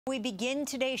We begin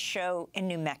today's show in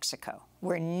New Mexico,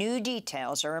 where new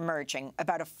details are emerging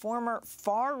about a former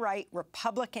far-right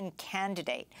Republican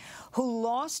candidate who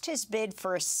lost his bid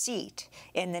for a seat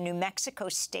in the New Mexico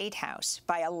State House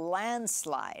by a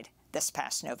landslide this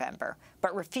past November,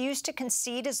 but refused to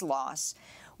concede his loss,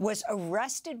 was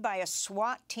arrested by a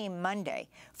SWAT team Monday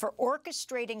for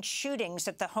orchestrating shootings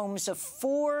at the homes of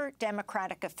 4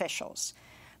 Democratic officials.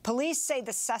 Police say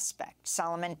the suspect,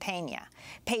 Solomon Pena,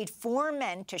 paid 4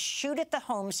 men to shoot at the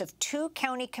homes of 2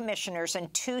 county commissioners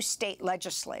and 2 state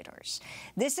legislators.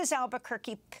 This is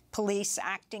Albuquerque Police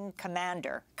Acting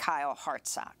Commander Kyle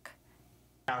Hartsock.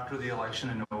 After the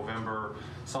election in November,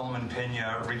 Solomon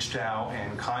Pena reached out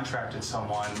and contracted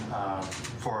someone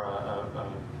for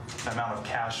an amount of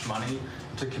cash money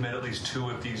to commit at least 2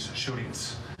 of these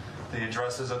shootings. The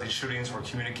addresses of these shootings were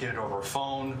communicated over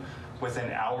phone.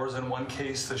 Within hours in one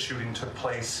case, the shooting took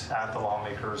place at the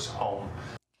lawmaker's home.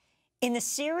 In the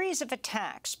series of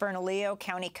attacks, Bernalillo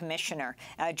County Commissioner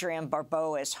Adrian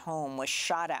Barboa's home was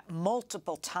shot at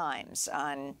multiple times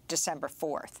on December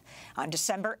 4th. On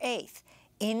December 8th,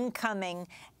 incoming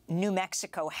New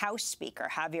Mexico House Speaker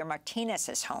Javier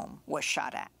Martinez's home was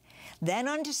shot at. Then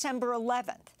on December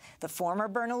 11th, the former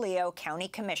Bernalillo County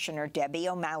Commissioner Debbie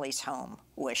O'Malley's home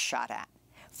was shot at.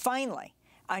 Finally,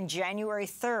 on January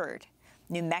 3rd,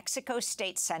 New Mexico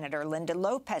State Senator Linda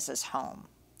Lopez's home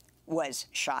was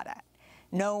shot at.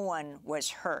 No one was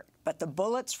hurt, but the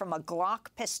bullets from a Glock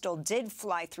pistol did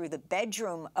fly through the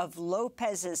bedroom of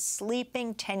Lopez's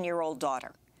sleeping 10-year-old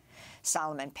daughter.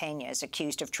 Solomon Pena is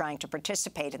accused of trying to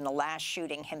participate in the last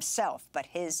shooting himself, but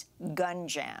his gun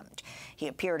jammed. He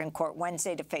appeared in court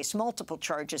Wednesday to face multiple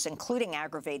charges, including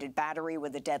aggravated battery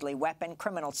with a deadly weapon,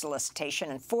 criminal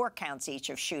solicitation, and 4 counts each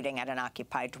of shooting at an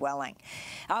occupied dwelling.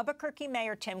 Albuquerque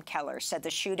Mayor Tim Keller said the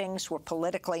shootings were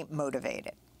politically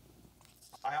motivated.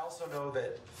 I also know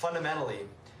that fundamentally,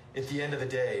 at the end of the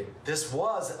day, this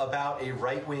was about a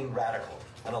right-wing radical,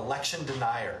 an election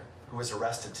denier who was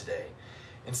arrested today,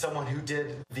 and someone who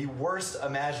did the worst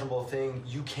imaginable thing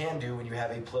you can do when you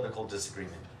have a political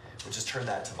disagreement, which is turn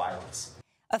that to violence.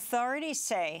 Authorities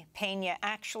say Pena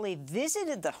actually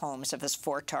visited the homes of his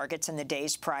 4 targets in the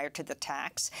days prior to the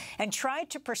attacks and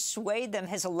tried to persuade them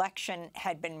his election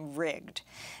had been rigged.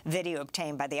 Video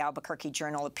obtained by the Albuquerque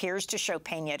Journal appears to show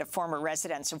Pena at a former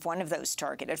residence of one of those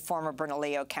targeted, former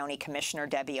Bernalillo County Commissioner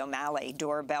Debbie O'Malley.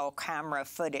 Doorbell camera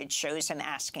footage shows him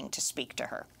asking to speak to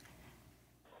her.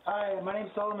 Hi, my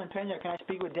name's Solomon Pena. Can I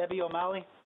speak with Debbie O'Malley?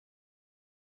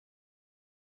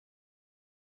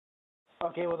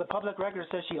 Okay, well, the public record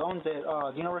says she owns it.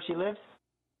 Do you know where she lives?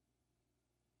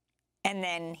 And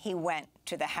then he went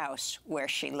to the house where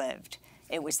she lived.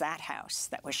 It was that house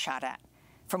that was shot at.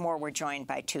 For more, we're joined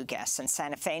by 2 guests. In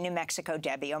Santa Fe, New Mexico,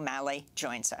 Debbie O'Malley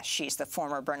joins us. She's the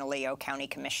former Bernalillo County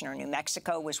Commissioner. New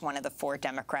Mexico was one of the 4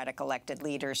 Democratic elected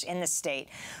leaders in the state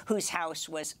whose house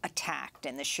was attacked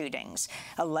in the shootings,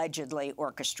 allegedly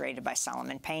orchestrated by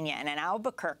Solomon Pena. And in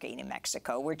Albuquerque, New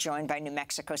Mexico, we're joined by New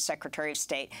Mexico Secretary of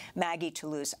State Maggie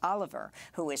Toulouse Oliver,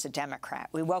 who is a Democrat.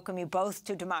 We welcome you both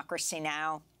to Democracy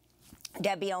Now!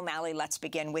 Debbie O'Malley, let's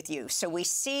begin with you. So we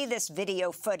see this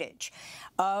video footage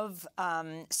of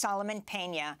Solomon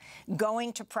Pena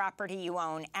going to property you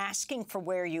own, asking for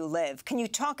where you live. Can you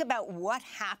talk about what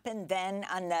happened then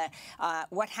on the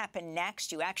what happened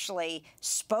next? You actually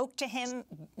spoke to him.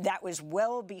 That was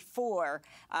well before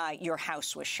your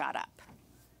house was shot up.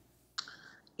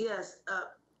 Yes,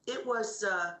 it was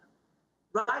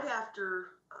right after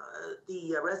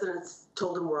the residents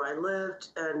told him where I lived,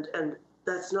 and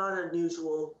that's not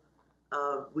unusual.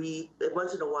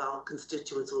 Once in a while,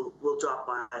 constituents will drop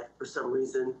by for some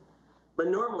reason, but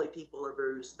normally people are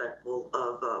very respectful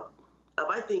of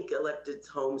I think, elected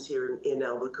homes here in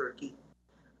Albuquerque,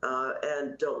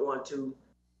 and don't want to,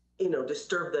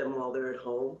 disturb them while they're at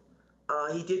home.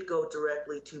 He did go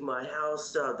directly to my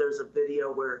house. There's a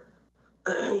video where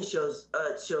he shows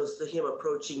him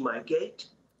approaching my gate,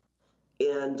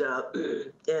 and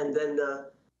then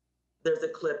there's a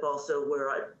clip also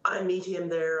where I meet him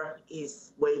there.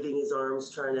 He's waving his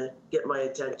arms, trying to get my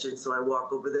attention. So I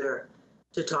walk over there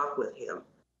to talk with him.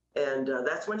 And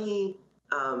that's when he,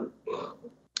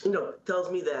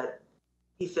 tells me that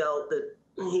he felt that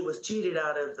he was cheated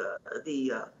out of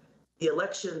the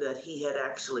election, that he had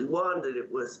actually won, that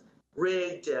it was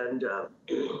rigged. And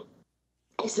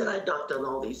he said, I knocked on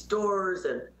all these doors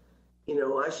and,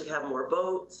 I should have more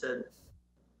votes. And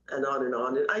on and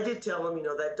on. And I did tell him,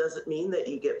 that doesn't mean that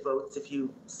you get votes if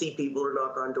you see people or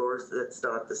knock on doors. That's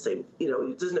not the same,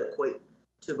 it doesn't equate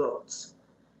to votes.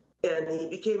 And he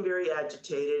became very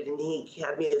agitated, and he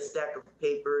had me a stack of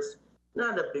papers,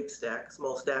 not a big stack,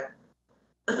 small stack.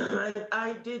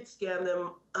 I did scan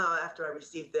them after I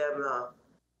received them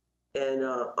and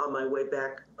on my way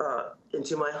back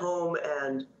into my home,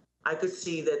 and I could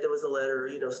see that there was a letter,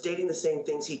 stating the same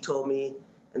things he told me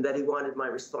and that he wanted my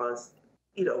response,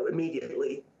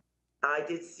 immediately. I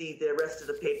did see the rest of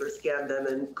the papers, scanned them,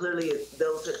 and clearly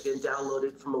those had been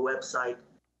downloaded from a website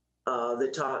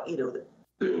that taught,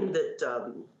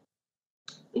 that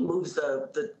moves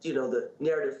the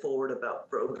narrative forward about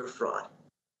voter fraud.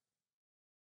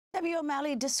 Debbie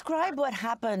O'Malley, describe what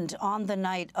happened on the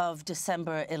night of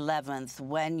December 11th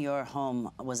when your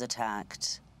home was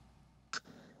attacked.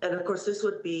 And of course, this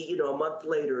would be, a month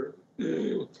later.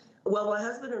 Well, my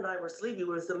husband and I were sleeping. It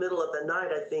was the middle of the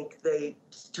night. I think they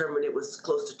determined it was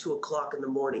close to 2 o'clock in the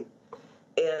morning.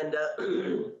 And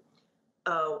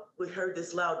we heard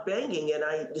this loud banging, and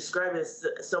I described it as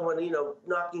someone,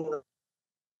 knocking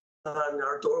on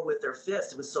our door with their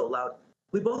fist. It was so loud.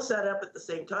 We both sat up at the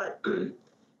same time.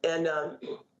 And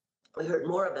we heard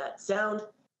more of that sound,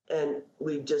 and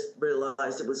we just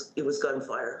realized it was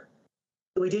gunfire.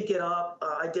 We did get up.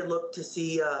 I did look to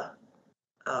see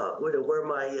where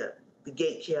my the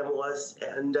gate cam was,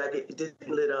 and it didn't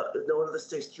lit up. None of the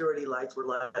security lights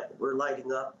were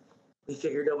lighting up. We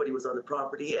figured nobody was on the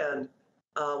property, and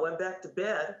went back to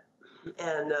bed.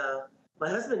 And my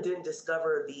husband didn't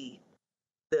discover the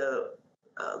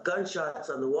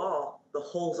gunshots on the wall, the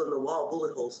holes on the wall,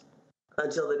 bullet holes,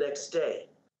 until the next day.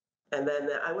 And then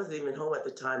I wasn't even home at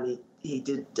the time. He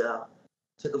did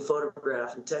took a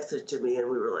photograph and texted it to me, and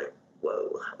we were like, whoa,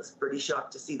 I was pretty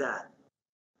shocked to see that.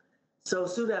 So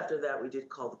soon after that, we did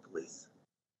call the police.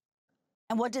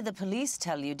 And what did the police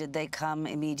tell you? Did they come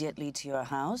immediately to your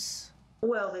house?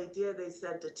 Well, they did. They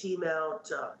sent a team out.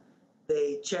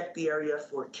 They checked the area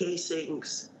for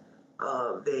casings.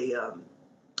 I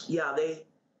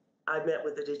met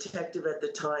with the detective at the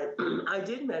time. I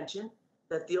did mention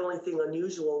that the only thing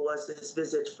unusual was this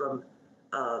visit from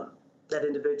that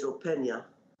individual, Pena,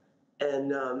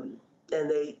 and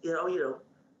they,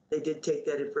 they did take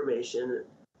that information,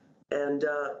 and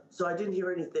so I didn't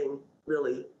hear anything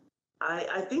really.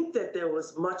 I think that there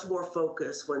was much more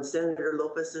focus when Senator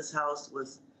Lopez's house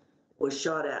was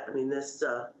shot at. I mean, this.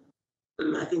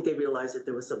 I think they realized that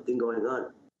there was something going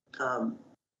on.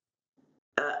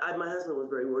 My husband was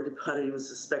very worried about it. He was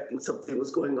suspecting something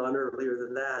was going on earlier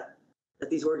than that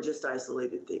these weren't just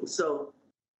isolated things. So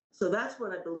that's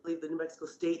when I believe the New Mexico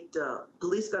State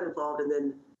Police got involved, and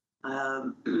then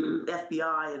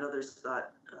FBI and others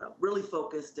got really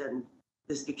focused, and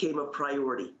this became a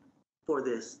priority for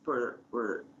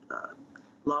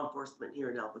law enforcement here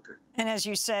in Albuquerque. And as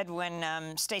you said,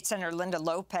 when State Senator Linda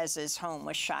Lopez's home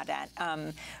was shot at,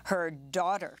 her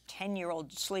daughter,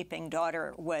 10-year-old sleeping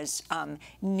daughter, was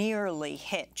nearly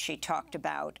hit. She talked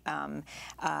about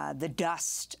the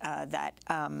dust that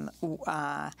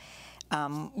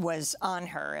was on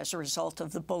her as a result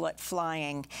of the bullet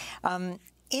flying.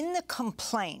 In the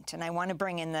complaint, and I want to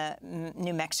bring in the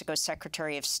New Mexico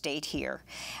Secretary of State here,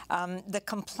 the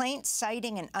complaint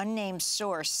citing an unnamed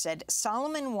source said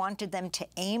Solomon wanted them to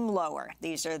aim lower.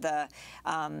 These are the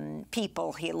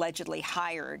people he allegedly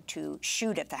hired to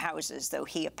shoot at the houses, though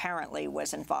he apparently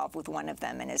was involved with one of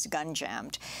them and his gun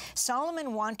jammed.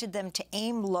 Solomon wanted them to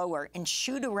aim lower and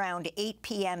shoot around 8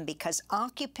 p.m. because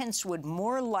occupants would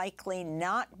more likely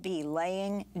not be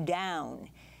laying down.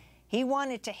 He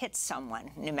wanted to hit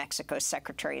someone, New Mexico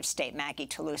Secretary of State Maggie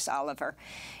Toulouse Oliver.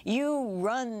 You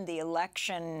run the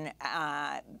election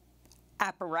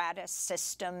apparatus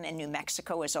system in New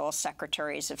Mexico, as all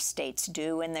secretaries of states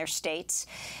do in their states.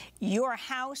 Your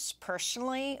house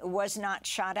personally was not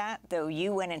shot at, though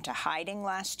you went into hiding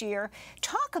last year.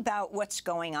 Talk about what's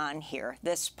going on here,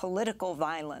 this political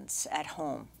violence at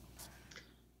home.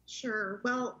 Sure.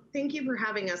 Well, thank you for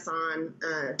having us on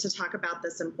to talk about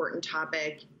this important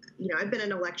topic. I've been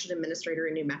an election administrator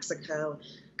in New Mexico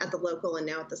at the local and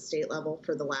now at the state level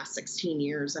for the last 16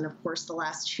 years. And of course, the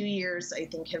last 2 years, I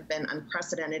think, have been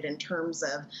unprecedented in terms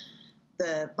of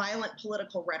the violent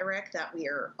political rhetoric that we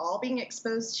are all being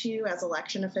exposed to as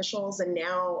election officials. And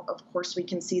now, of course, we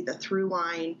can see the through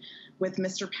line with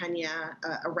Mr. Pena,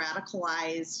 a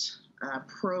radicalized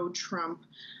pro-Trump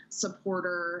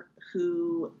supporter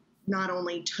who not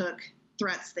only took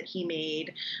threats that he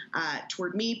made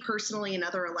toward me personally and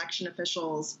other election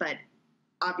officials, but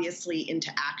obviously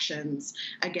into actions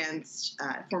against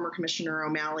former Commissioner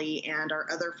O'Malley and our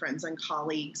other friends and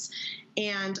colleagues.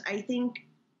 And I think,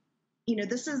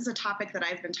 this is a topic that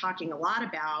I've been talking a lot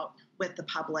about with the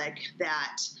public,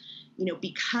 that,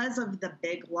 because of the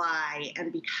big lie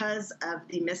and because of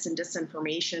the mis and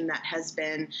disinformation that has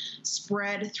been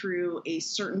spread through a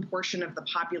certain portion of the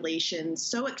population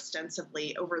so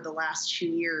extensively over the last 2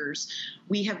 years,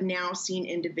 we have now seen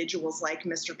individuals like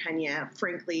Mr. Pena,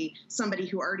 frankly, somebody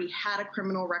who already had a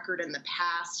criminal record in the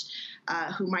past,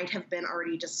 who might have been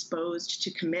already disposed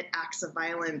to commit acts of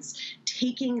violence,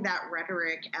 taking that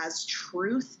rhetoric as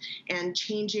truth and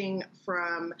changing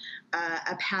from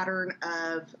a pattern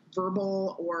of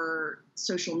verbal or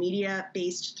social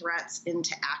media-based threats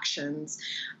into actions.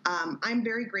 I'm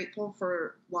very grateful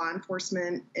for law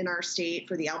enforcement in our state,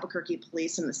 for the Albuquerque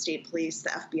Police and the state police, the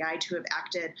FBI, to have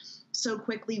acted so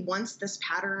quickly once this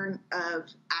pattern of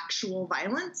actual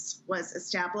violence was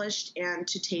established, and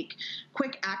to take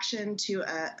quick action to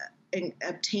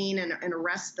obtain and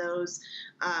arrest those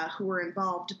who were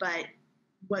involved. But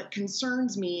what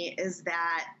concerns me is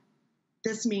that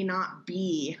this may not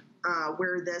be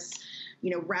where this,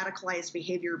 radicalized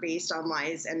behavior based on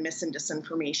lies and mis and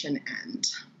disinformation end.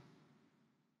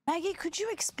 Maggie, could you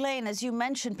explain, as you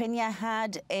mentioned, Pena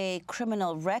had a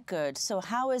criminal record. So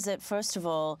how is it, first of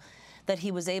all, that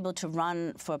he was able to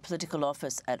run for political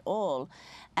office at all?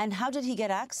 And how did he get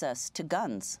access to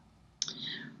guns?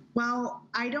 Well,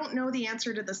 I don't know the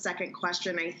answer to the second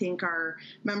question. I think our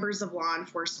members of law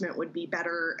enforcement would be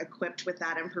better equipped with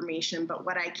that information. But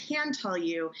what I can tell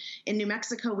you, in New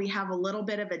Mexico, we have a little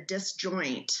bit of a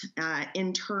disjoint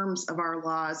in terms of our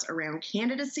laws around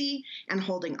candidacy and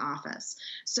holding office.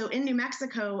 So in New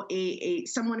Mexico,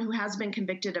 someone who has been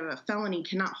convicted of a felony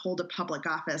cannot hold a public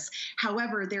office.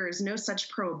 However, there is no such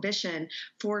prohibition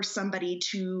for somebody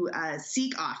to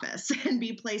seek office and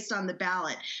be placed on the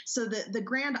ballot. So the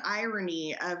grand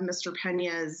irony of Mr.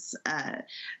 Pena's,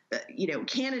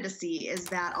 candidacy is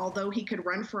that although he could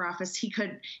run for office, he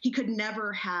could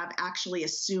never have actually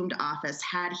assumed office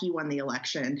had he won the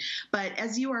election. But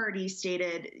as you already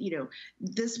stated,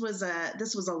 this was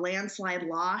a landslide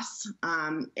loss,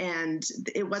 and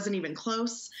it wasn't even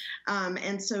close.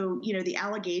 And so, the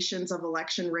allegations of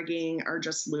election rigging are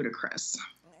just ludicrous.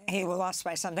 He lost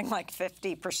by something like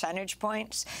 50 percentage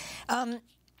points.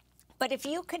 But if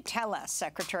you could tell us,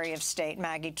 Secretary of State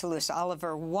Maggie Toulouse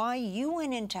Oliver, why you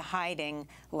went into hiding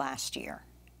last year.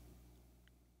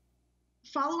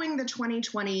 Following the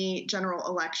 2020 general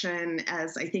election,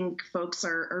 as I think folks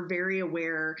are very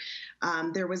aware,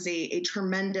 there was a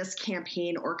tremendous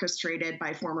campaign orchestrated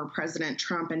by former President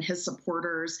Trump and his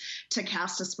supporters to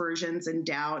cast aspersions and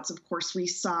doubts. Of course, we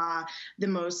saw the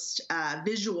most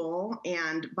visual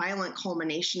and violent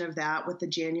culmination of that with the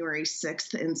January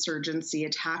 6th insurgency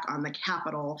attack on the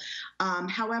Capitol.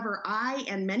 However, I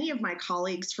and many of my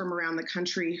colleagues from around the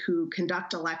country who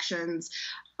conduct elections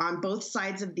on both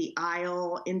sides of the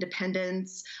aisle,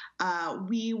 independents,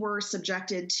 we were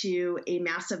subjected to a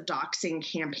massive doxing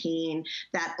campaign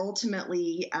that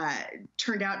ultimately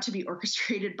turned out to be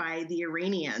orchestrated by the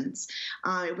Iranians.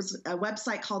 It was a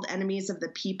website called Enemies of the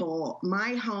People.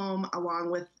 My home,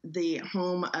 along with the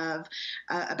home of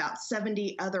about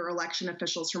 70 other election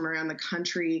officials from around the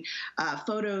country,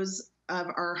 photos of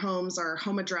our homes, our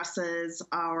home addresses,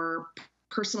 our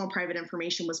personal private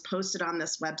information was posted on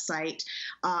this website,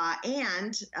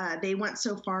 and they went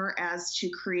so far as to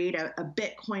create a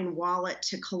Bitcoin wallet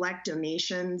to collect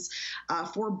donations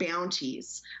for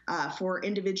bounties for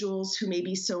individuals who may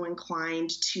be so inclined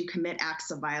to commit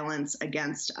acts of violence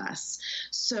against us.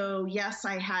 So yes,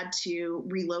 I had to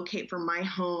relocate from my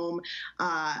home.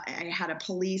 I had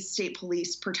a state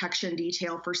police protection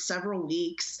detail for several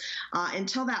weeks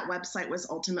until that website was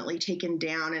ultimately taken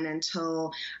down and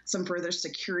until some further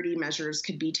security measures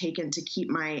could be taken to keep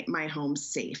my home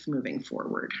safe moving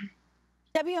forward.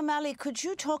 Debbie O'Malley, could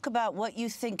you talk about what you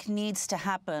think needs to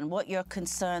happen, what your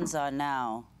concerns are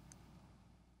now?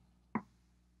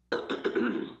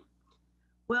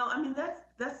 Well, I mean, that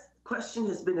question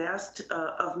has been asked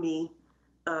of me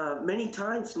many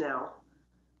times now,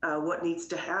 what needs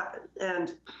to happen.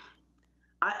 And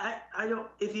I don't,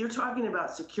 if you're talking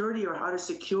about security or how to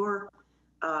secure,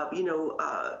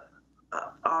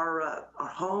 our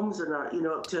homes and our,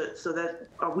 so that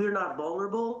we're not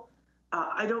vulnerable,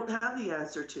 I don't have the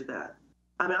answer to that.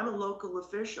 I mean, I'm a local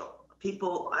official.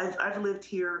 I've lived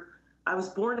here. I was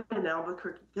born in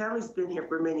Albuquerque. Family's been here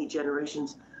for many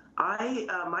generations.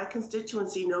 My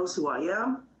constituency knows who I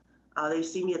am. They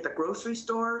see me at the grocery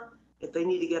store. If they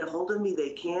need to get a hold of me, they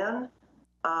can.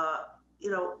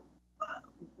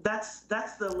 That's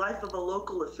the life of a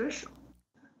local official.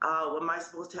 Am I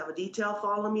supposed to have a detail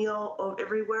follow me all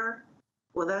everywhere?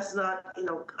 Well, that's not,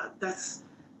 that's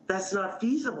not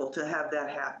feasible to have that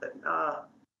happen.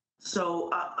 So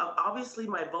obviously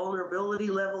my vulnerability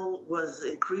level was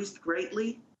increased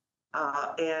greatly,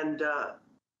 and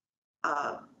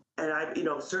I,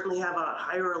 certainly have a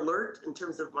higher alert in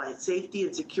terms of my safety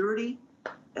and security,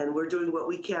 and we're doing what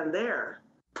we can there.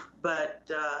 But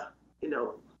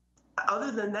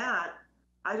other than that,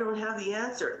 I don't have the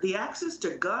answer. The access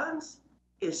to guns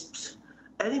is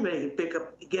anybody can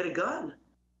get a gun.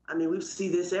 I mean, we see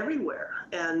this everywhere,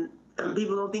 and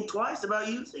people don't think twice about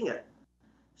using it.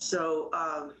 So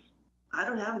I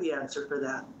don't have the answer for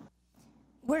that.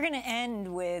 We're going to end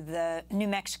with New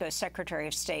Mexico Secretary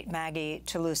of State Maggie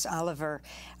Toulouse Oliver.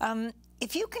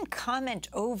 If you can comment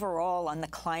overall on the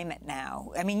climate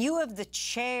now. I mean, you have the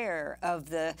chair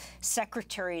of the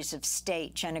Secretaries of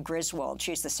State, Jenna Griswold.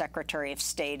 She's the Secretary of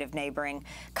State of neighboring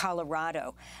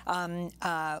Colorado,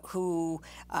 who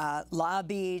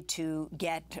lobbied to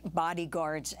get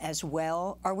bodyguards as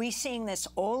well. Are we seeing this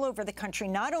all over the country,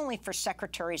 not only for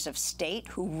Secretaries of State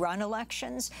who run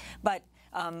elections, but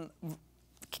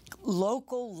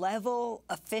local level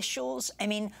officials? I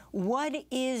mean, what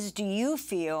do you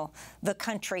feel the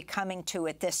country coming to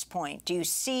at this point? Do you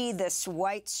see this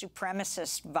white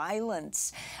supremacist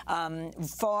violence,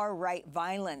 far-right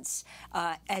violence,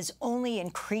 as only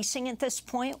increasing at this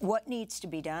point? What needs to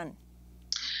be done?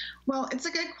 Well, it's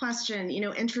a good question.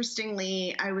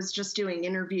 Interestingly, I was just doing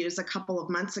interviews a couple of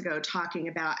months ago talking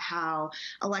about how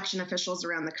election officials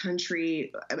around the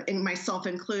country, and myself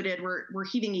included, were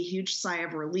heaving a huge sigh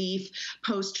of relief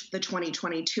post the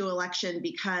 2022 election,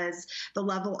 because the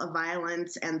level of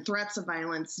violence and threats of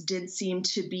violence did seem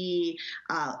to be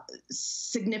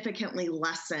significantly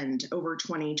lessened over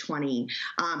 2020.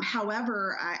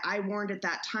 However, I warned at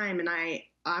that time, and I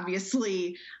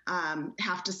obviously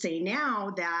have to say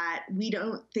now that we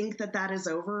don't think that that is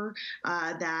over,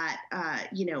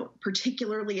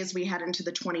 particularly as we head into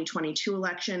the 2022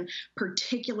 election,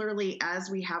 particularly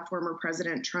as we have former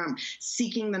President Trump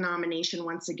seeking the nomination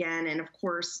once again. And of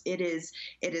course, it is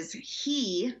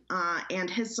he and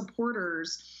his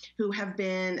supporters who have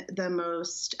been the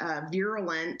most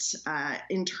virulent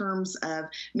in terms of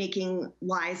making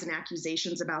lies and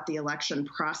accusations about the election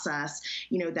process.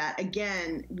 That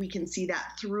again, we can see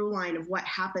that through line of what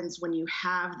happens when you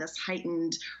have this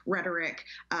heightened rhetoric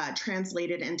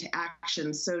translated into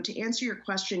action. So to answer your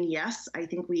question, yes, I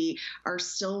think we are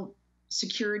still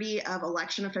security of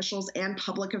election officials and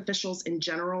public officials in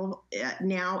general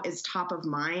now is top of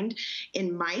mind.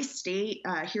 In my state,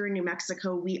 here in New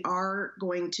Mexico, we are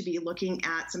going to be looking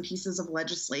at some pieces of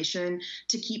legislation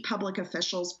to keep public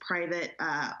officials' private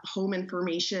home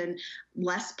information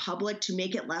less public, to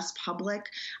make it less public.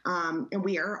 And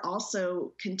we are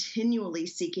also continually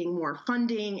seeking more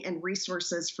funding and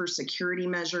resources for security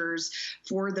measures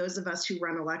for those of us who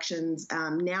run elections.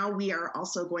 Now we are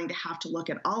also going to have to look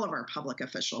at all of our public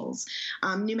officials.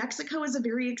 New Mexico is a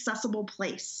very accessible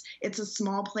place. It's a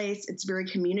small place. It's very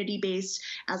community-based.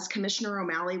 As Commissioner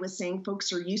O'Malley was saying,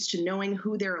 folks are used to knowing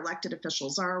who their elected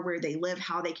officials are, where they live,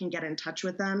 how they can get in touch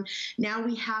with them. Now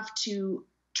we have to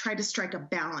try to strike a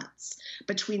balance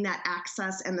between that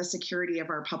access and the security of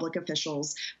our public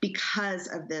officials because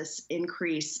of this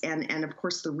increase and of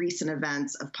course the recent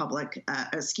events of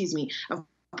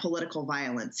political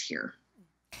violence here.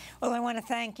 Well, I want to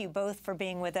thank you both for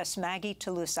being with us. Maggie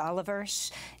Toulouse Oliver,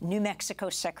 New Mexico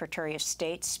Secretary of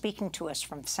State, speaking to us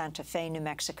from Santa Fe, New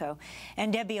Mexico,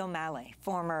 and Debbie O'Malley,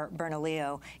 former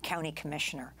Bernalillo County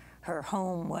Commissioner. Her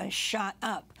home was shot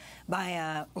up by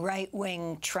a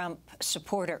right-wing Trump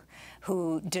supporter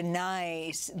who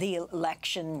denies the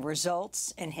election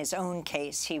results. In his own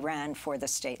case, he ran for the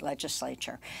state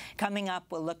legislature. Coming up,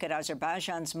 we'll look at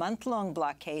Azerbaijan's month-long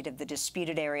blockade of the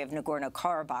disputed area of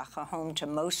Nagorno-Karabakh, a home to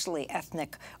mostly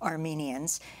ethnic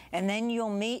Armenians. And then you'll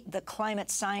meet the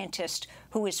climate scientist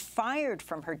who was fired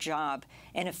from her job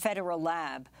in a federal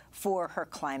lab for her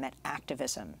climate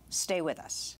activism. Stay with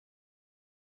us.